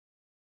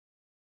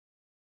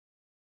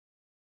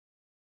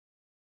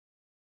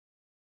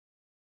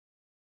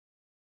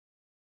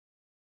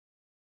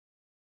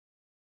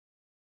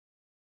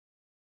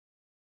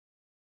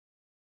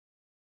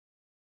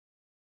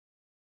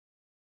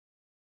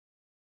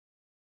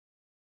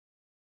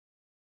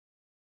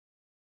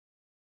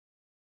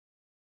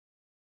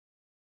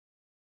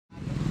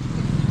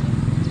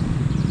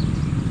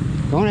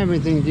Don't have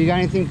anything. Do you got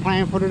anything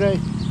planned for today?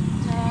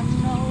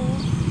 No.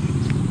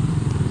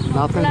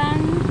 Nothing?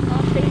 Plan,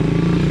 nothing.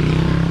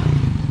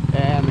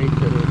 Yeah, me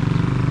too.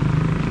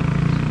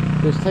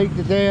 Just take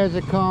the day as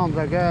it comes,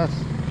 I guess.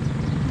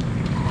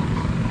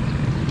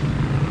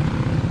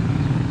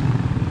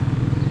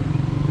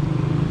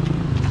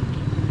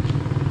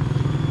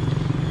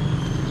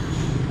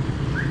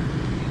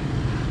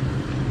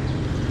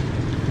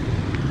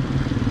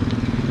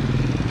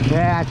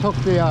 Yeah, I took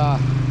the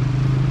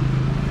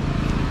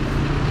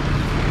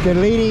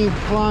deleting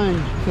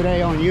plunge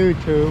today on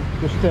YouTube.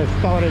 Just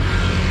started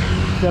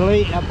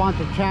deleting a bunch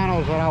of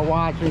channels that I was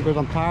watching because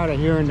I'm tired of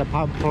hearing the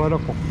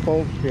political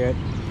bullshit.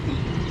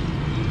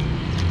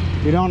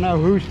 You don't know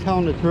who's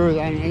telling the truth,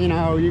 and you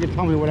know, you can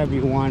tell me whatever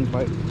you want,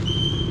 but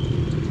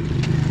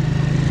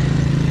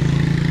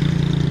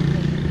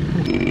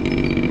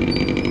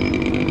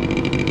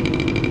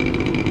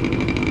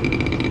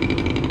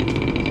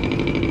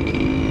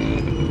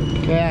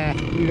yeah,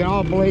 you can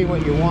all believe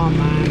what you want,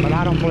 man, but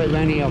I don't believe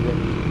any of it.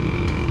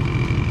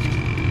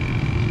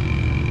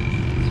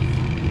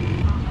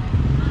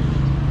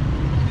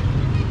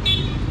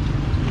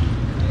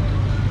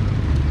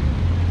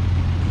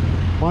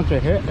 Bunch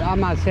of hit. I'm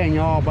not saying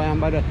y'all,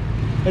 but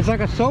it's like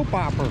a soap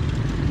opera.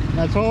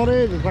 That's all it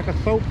is. It's like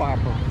a soap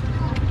opera.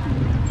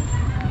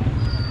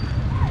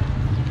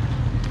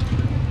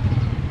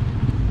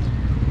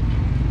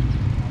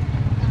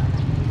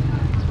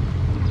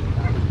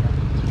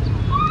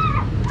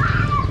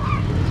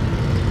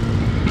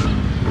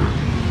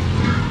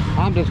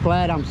 I'm just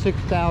glad I'm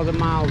 6,000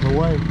 miles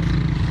away.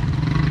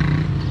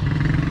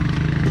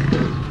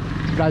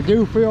 But I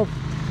do feel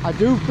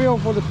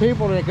for the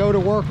people that go to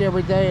work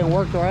every day and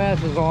work their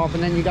asses off,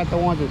 and then you got the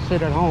ones that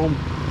sit at home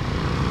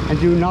and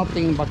do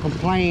nothing but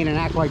complain and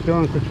act like they're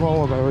in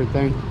control of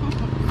everything.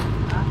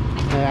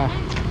 Yeah.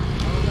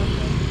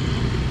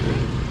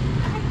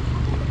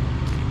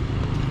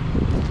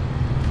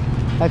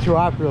 That's who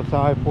I feel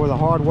sorry for, the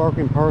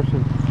hard-working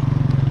person.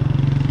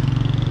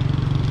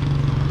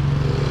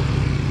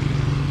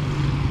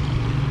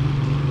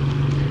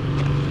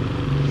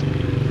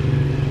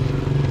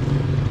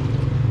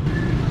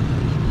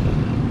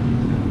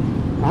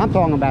 I'm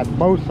talking about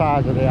both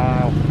sides of the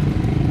aisle.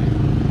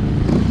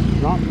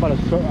 Nothing but a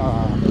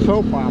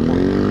soap opera.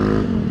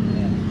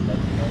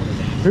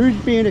 Who's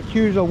being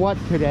accused of what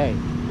today?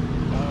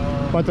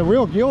 But the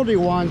real guilty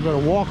ones are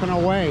walking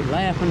away,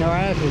 laughing their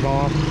asses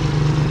off,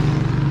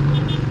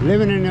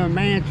 living in their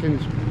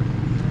mansions,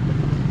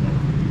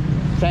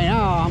 saying,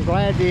 oh, I'm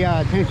glad the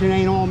attention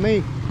ain't on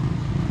me.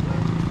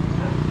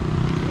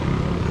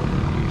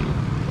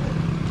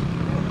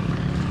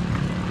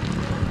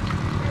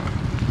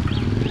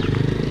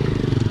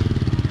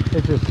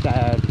 It's just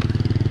sad.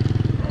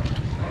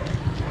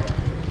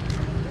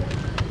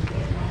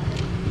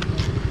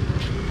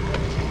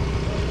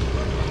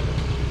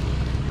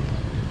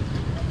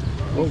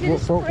 Is it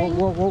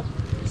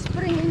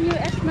spring in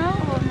US now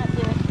or not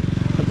yet?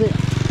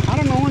 I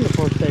don't know when the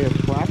first day of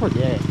spring. I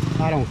forget.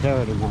 I don't care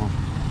anymore.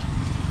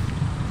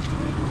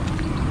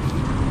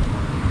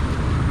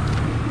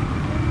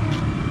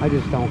 I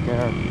just don't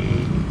care.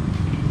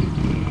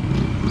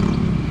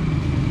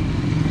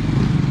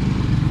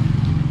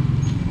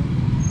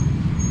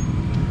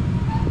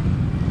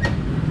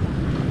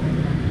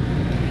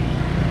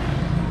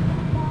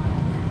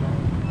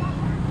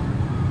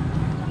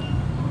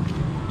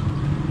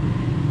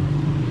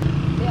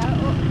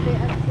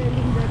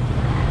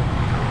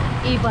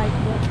 E-bike.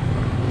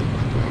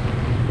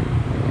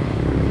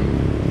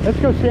 Let's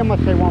go see how much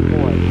they want for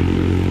it.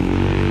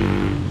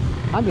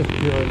 I'm just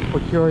curious, for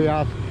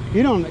curiosity.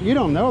 You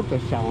don't know if they're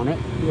selling it.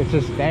 It's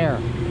just there.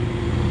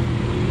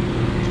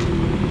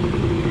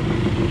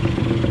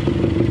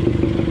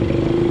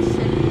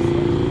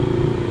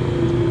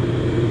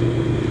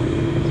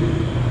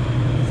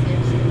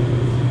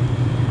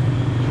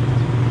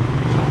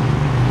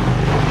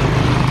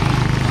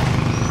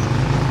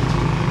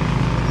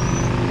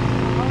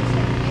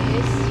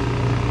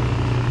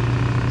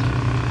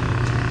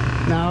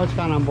 No, it's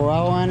got an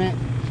umbrella in it.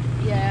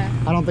 Yeah.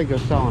 I don't think they're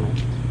selling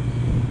it.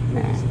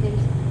 Nah.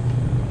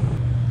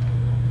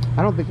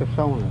 I don't think they're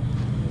selling it.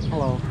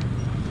 Hello.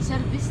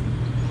 Service.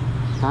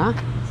 Huh?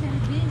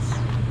 Service.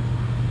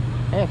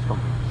 Ask them.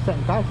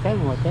 Guys, tell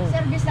them right there.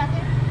 Service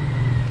natin.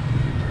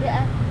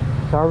 Yeah.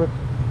 Service.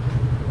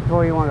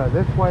 Where you want to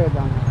go? This way or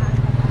down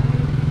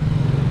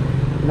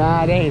there?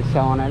 Nah, they ain't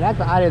selling it.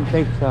 I didn't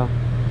think so.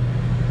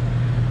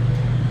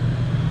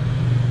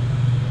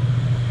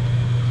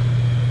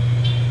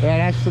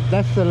 Yeah,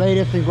 that's the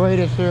latest and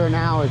greatest here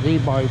now is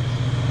e-bikes.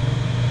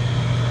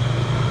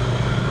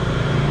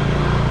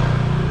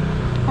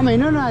 I mean,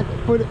 they're not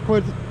for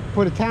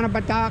the town of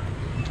Badoc.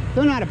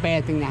 They're not a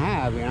bad thing to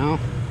have, you know.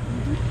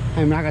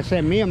 And like I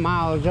said, me and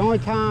Miles, the only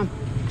time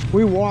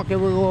we walk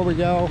everywhere we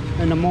go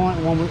in the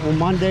morning on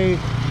Monday,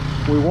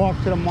 we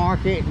walk to the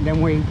market and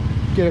then we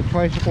get a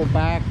tricycle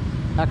back.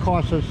 That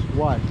costs us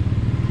what?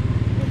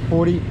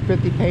 40,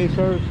 50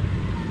 pesos.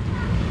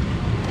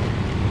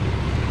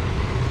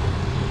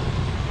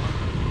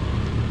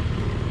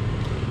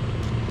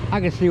 I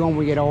can see when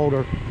we get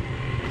older.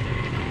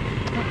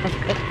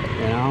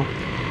 You know?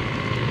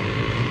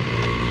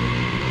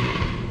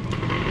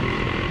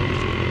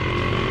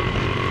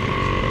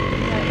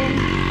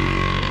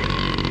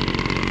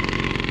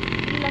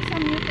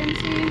 You can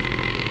see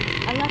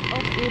a lot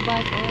of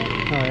e-bike already.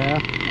 Oh yeah?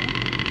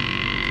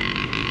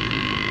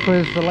 So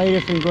it's the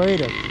latest and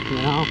greatest,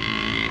 you know?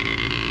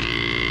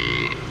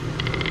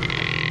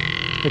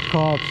 It's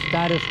called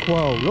status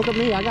quo. Look at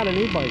me, I got an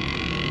e-bike.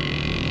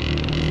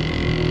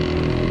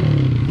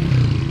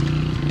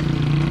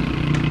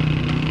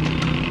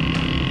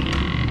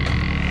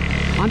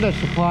 I'm just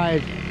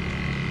surprised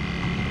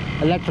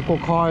electrical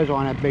cars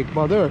aren't that big.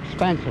 Well, they're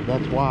expensive,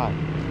 that's why.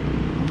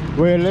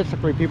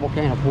 Realistically, people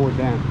can't afford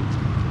them.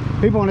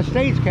 People in the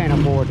States can't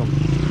afford them.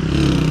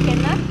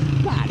 Cannot?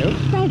 Nah, they're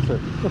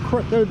expensive.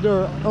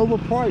 They're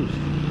overpriced.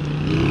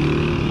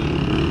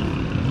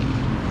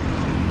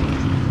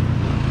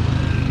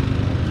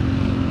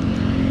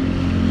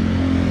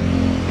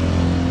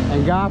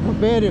 And God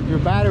forbid if your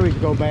batteries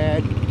go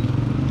bad,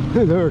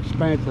 they're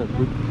expensive.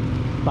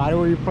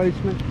 Battery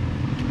replacement.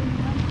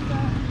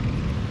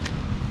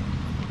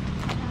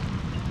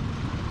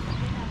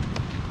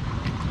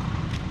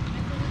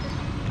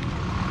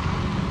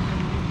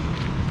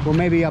 Well,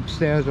 maybe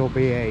upstairs will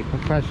be a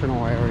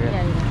professional area.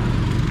 Yeah, yeah.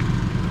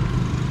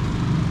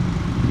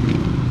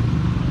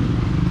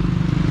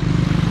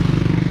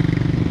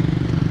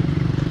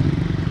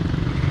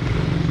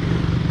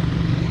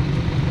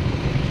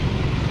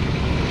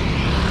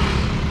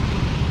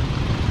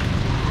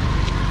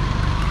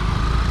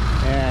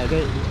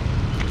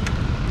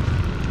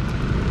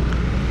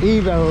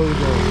 Evos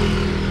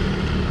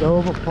they're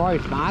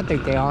overpriced. Now, I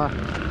think they are.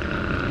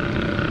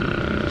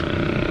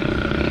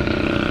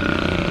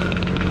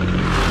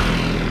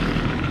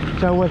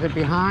 So was it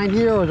behind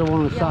here or was it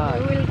on the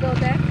side? We will go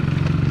there.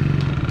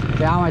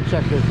 Yeah, I want to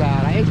check this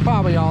out. It's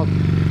probably all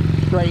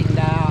straightened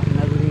out and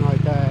everything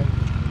like that.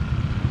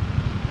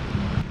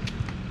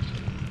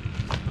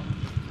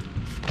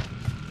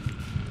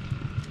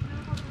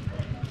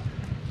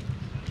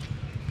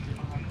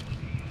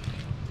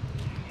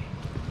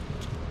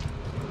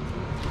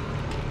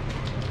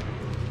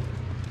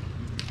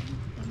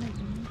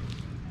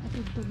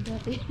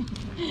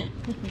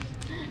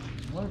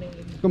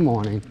 Good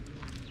morning.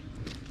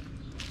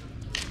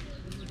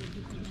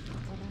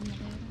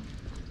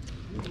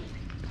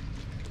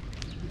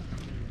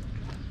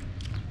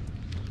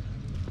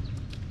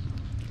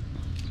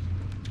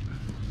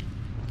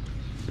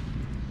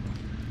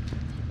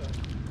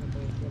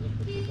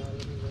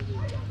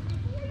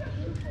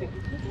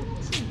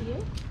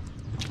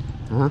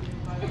 Huh?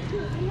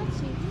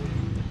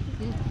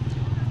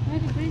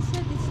 Mary Grace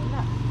said it's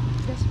not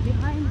just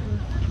behind you.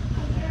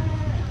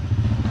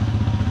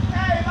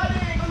 Hey, buddy,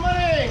 good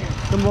morning!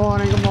 Good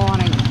morning, good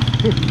morning.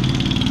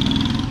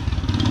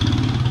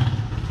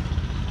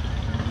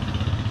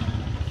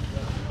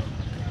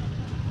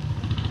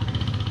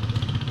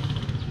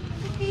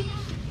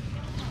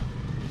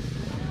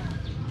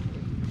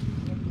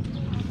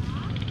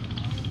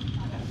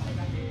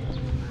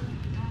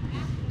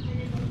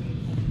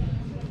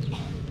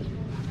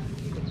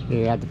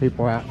 You got the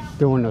people out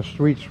doing the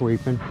street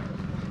sweeping.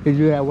 They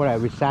do that, what,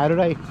 every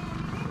Saturday? For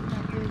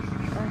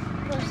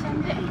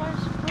Sunday,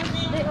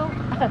 first day of,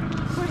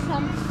 for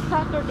some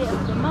Saturday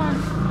of the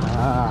month.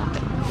 Ah.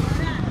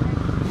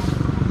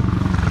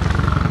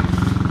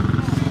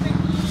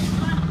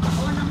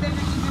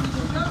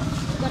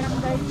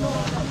 Barangay ko.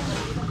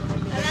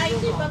 Alay,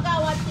 si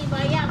Bagawat, si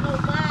Baya,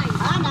 Kaubay.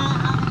 Ana,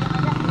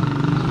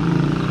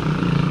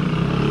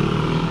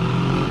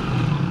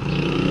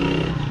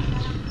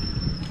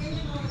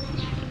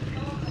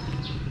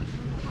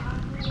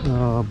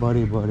 Oh,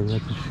 buddy,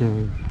 that's a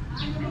shame.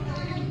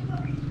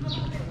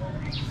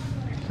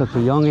 Such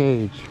a young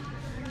age.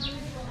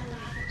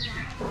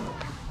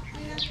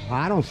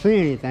 I don't see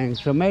anything,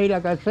 so maybe,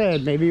 like I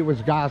said, maybe it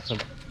was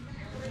gossip.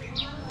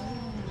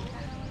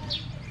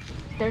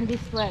 Turn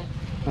this way.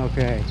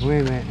 Okay, wait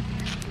a minute.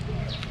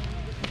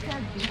 It's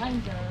not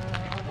behind the...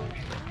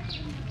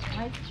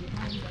 Right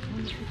behind the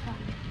municipal.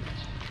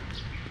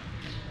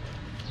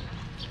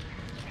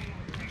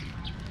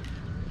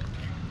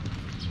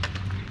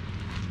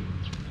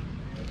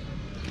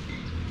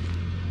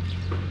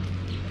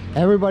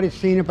 Everybody's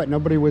seen it, but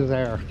nobody was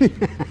there.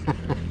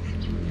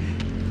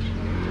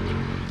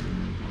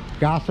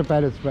 Gossip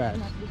at its best.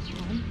 Not this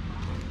one.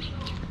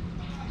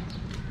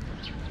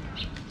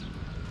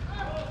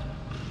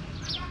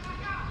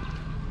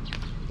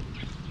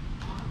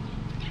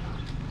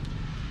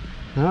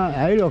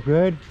 They look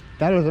good.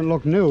 That doesn't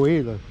look new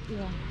either.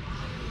 Yeah.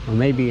 Or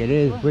maybe it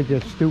is. We're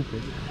just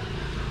stupid.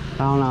 I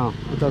don't know.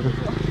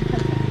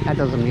 That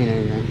doesn't mean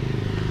anything.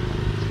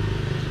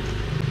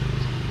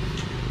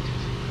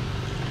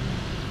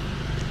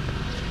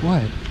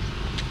 What?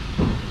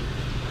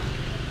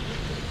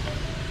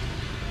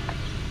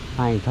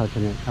 I ain't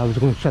touching it. I was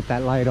going to shut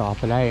that light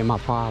off, but that ain't my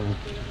problem.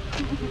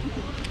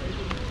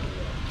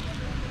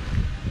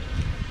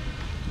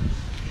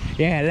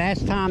 Yeah,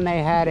 last time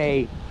they had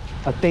a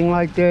thing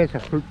like this, a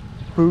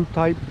fruit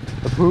type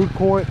the food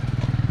court.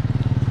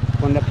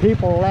 When the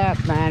people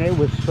left, man, it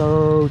was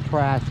so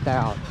trashed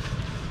out.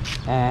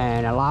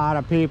 And a lot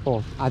of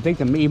people, I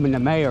think even the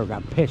mayor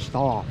got pissed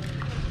off.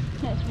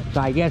 So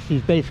I guess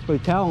he's basically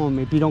telling them,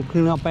 if you don't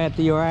clean up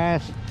after your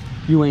ass,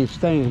 you ain't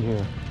staying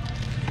here.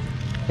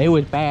 It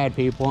was bad,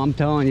 people. I'm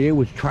telling you, it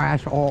was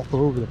trash all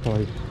over the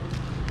place.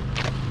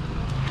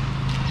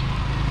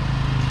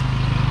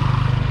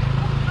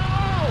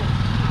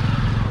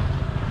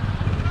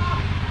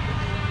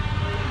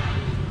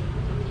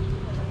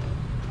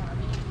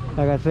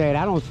 Like I said,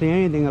 I don't see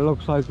anything that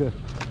looks like a,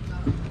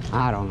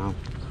 I don't know.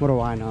 What do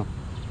I know?